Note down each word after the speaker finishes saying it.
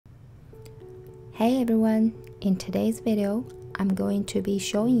Hey everyone, in today's video, I'm going to be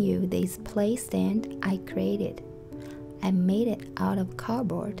showing you this play stand I created. I made it out of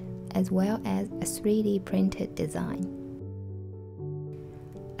cardboard as well as a 3D printed design.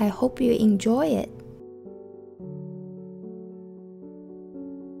 I hope you enjoy it.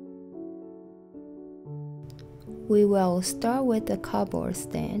 We will start with the cardboard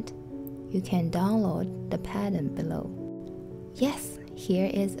stand. You can download the pattern below. Yes, here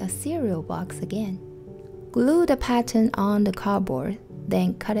is a cereal box again. Glue the pattern on the cardboard,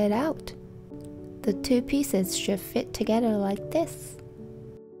 then cut it out. The two pieces should fit together like this.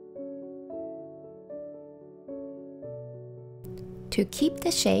 To keep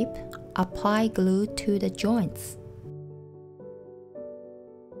the shape, apply glue to the joints.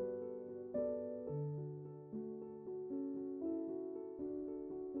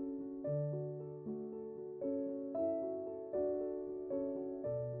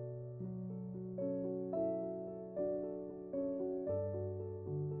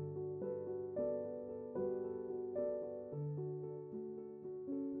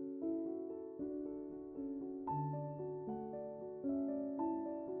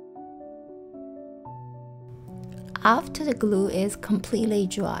 After the glue is completely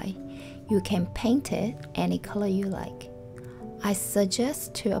dry, you can paint it any color you like. I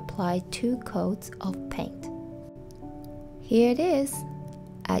suggest to apply 2 coats of paint. Here it is,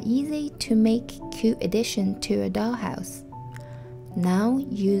 an easy to make cute addition to a dollhouse. Now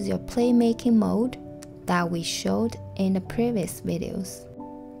use your playmaking mode that we showed in the previous videos.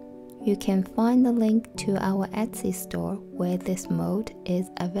 You can find the link to our Etsy store where this mode is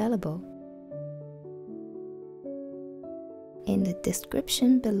available in the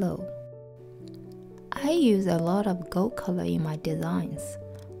description below. I use a lot of gold color in my designs.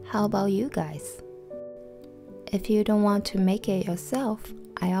 How about you guys? If you don't want to make it yourself,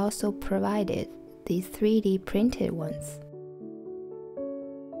 I also provided these 3D printed ones.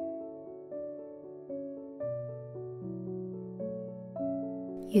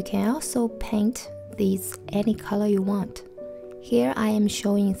 You can also paint these any color you want. Here I am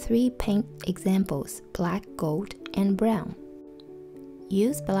showing 3 paint examples: black, gold, and brown.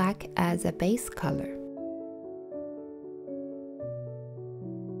 Use black as a base color.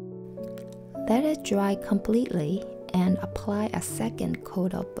 Let it dry completely and apply a second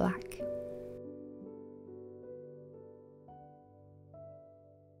coat of black.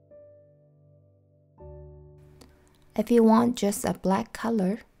 If you want just a black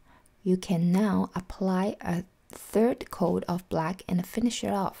color, you can now apply a third coat of black and finish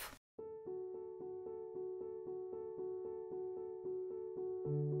it off.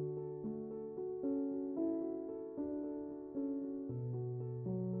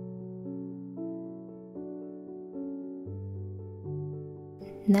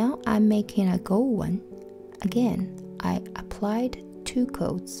 Now I'm making a gold one. Again, I applied 2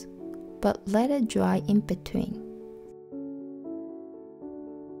 coats, but let it dry in between.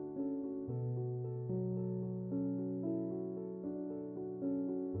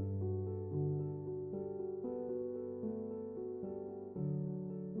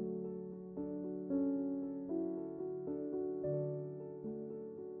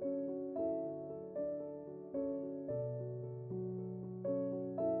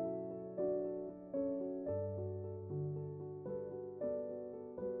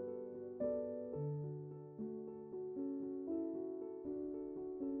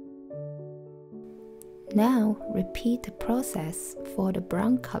 Now repeat the process for the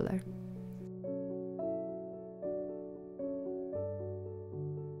brown color.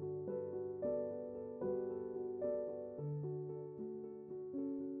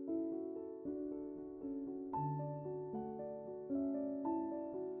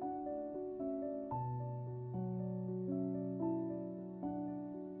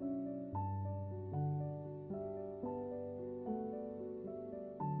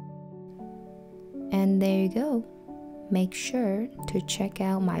 And there you go. Make sure to check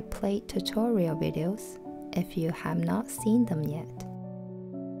out my plate tutorial videos if you have not seen them yet.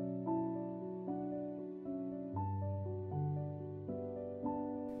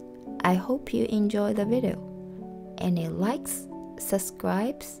 I hope you enjoy the video. Any likes,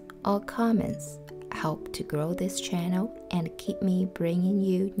 subscribes, or comments help to grow this channel and keep me bringing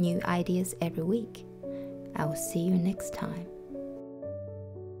you new ideas every week. I will see you next time.